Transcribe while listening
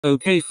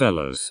Okay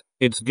fellas,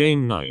 it's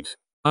game night.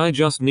 I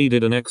just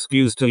needed an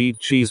excuse to eat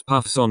cheese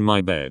puffs on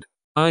my bed.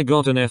 I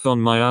got an F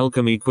on my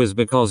alchemy quiz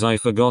because I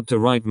forgot to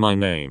write my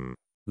name.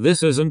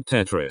 This isn't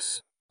Tetris.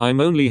 I'm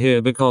only here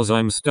because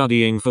I'm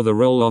studying for the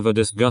role of a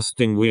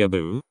disgusting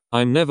weeaboo.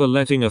 I'm never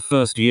letting a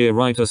first year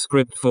write a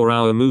script for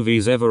our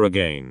movies ever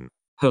again.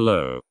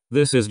 Hello,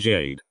 this is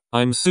Jade.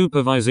 I'm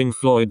supervising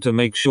Floyd to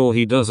make sure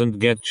he doesn't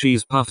get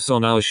cheese puffs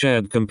on our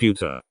shared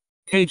computer.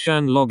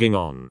 K-chan logging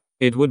on.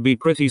 It would be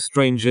pretty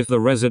strange if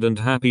the resident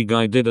happy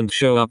guy didn't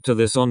show up to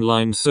this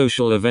online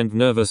social event.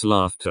 Nervous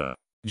laughter.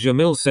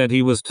 Jamil said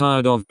he was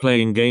tired of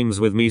playing games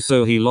with me,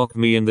 so he locked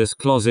me in this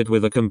closet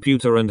with a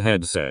computer and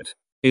headset.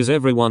 Is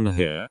everyone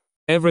here?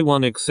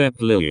 Everyone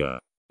except Lilia.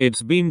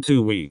 It's been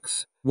 2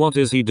 weeks. What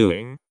is he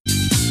doing?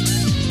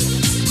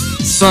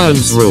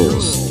 Science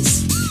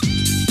rules.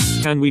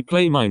 Can we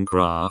play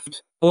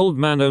Minecraft? Old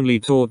man only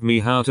taught me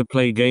how to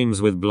play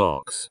games with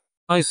blocks.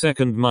 I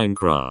second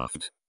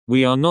Minecraft.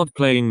 We are not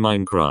playing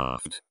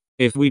Minecraft.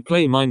 If we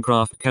play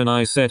Minecraft, can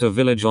I set a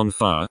village on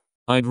fire?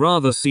 I'd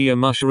rather see a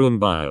mushroom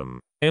biome.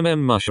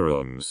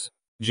 Mushrooms.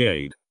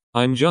 Jade.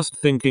 I'm just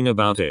thinking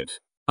about it.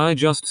 I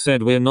just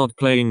said we're not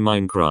playing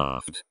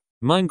Minecraft.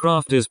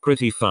 Minecraft is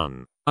pretty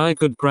fun. I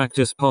could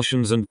practice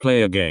potions and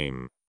play a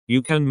game.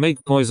 You can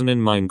make poison in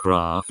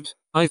Minecraft.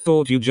 I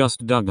thought you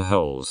just dug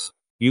holes.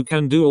 You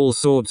can do all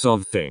sorts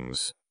of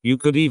things. You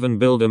could even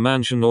build a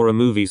mansion or a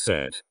movie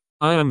set.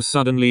 I am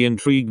suddenly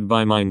intrigued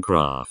by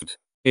Minecraft.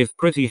 If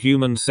Pretty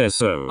Human says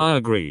so, I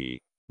agree.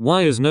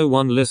 Why is no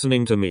one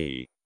listening to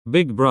me?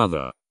 Big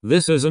brother,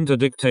 this isn't a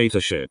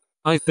dictatorship.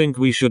 I think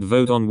we should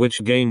vote on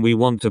which game we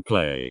want to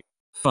play.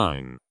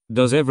 Fine.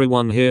 Does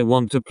everyone here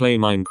want to play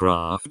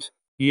Minecraft?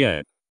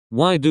 Yeah.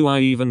 Why do I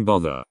even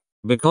bother?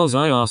 Because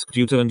I asked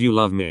you to and you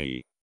love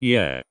me.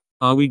 Yeah.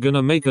 Are we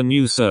gonna make a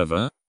new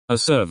server? A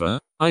server?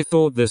 I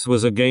thought this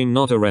was a game,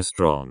 not a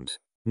restaurant.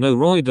 No,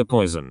 Roy de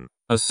Poison.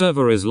 A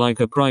server is like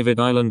a private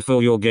island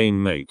for your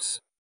game mates.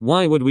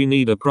 Why would we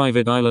need a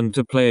private island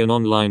to play an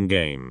online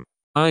game?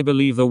 I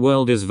believe the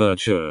world is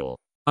virtual.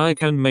 I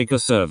can make a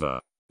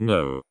server.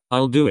 No,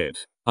 I'll do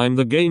it. I'm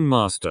the game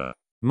master.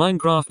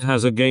 Minecraft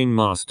has a game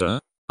master?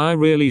 I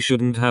really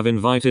shouldn't have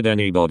invited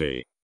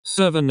anybody.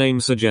 Server name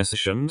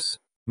suggestions?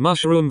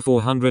 Mushroom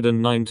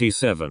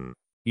 497.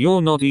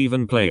 You're not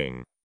even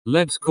playing.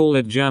 Let's call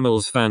it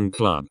Jamil's Fan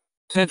Club.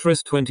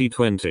 Tetris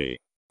 2020.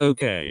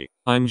 Okay,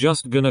 I'm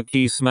just gonna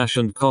key smash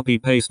and copy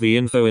paste the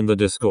info in the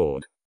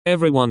Discord.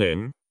 Everyone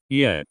in?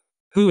 Yeah.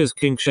 Who is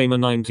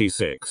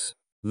KinkShamer96?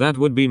 That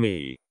would be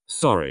me.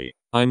 Sorry,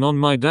 I'm on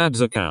my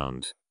dad's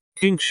account.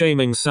 Kink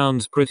shaming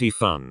sounds pretty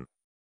fun.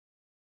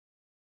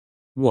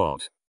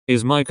 What?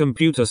 Is my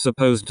computer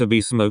supposed to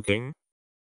be smoking?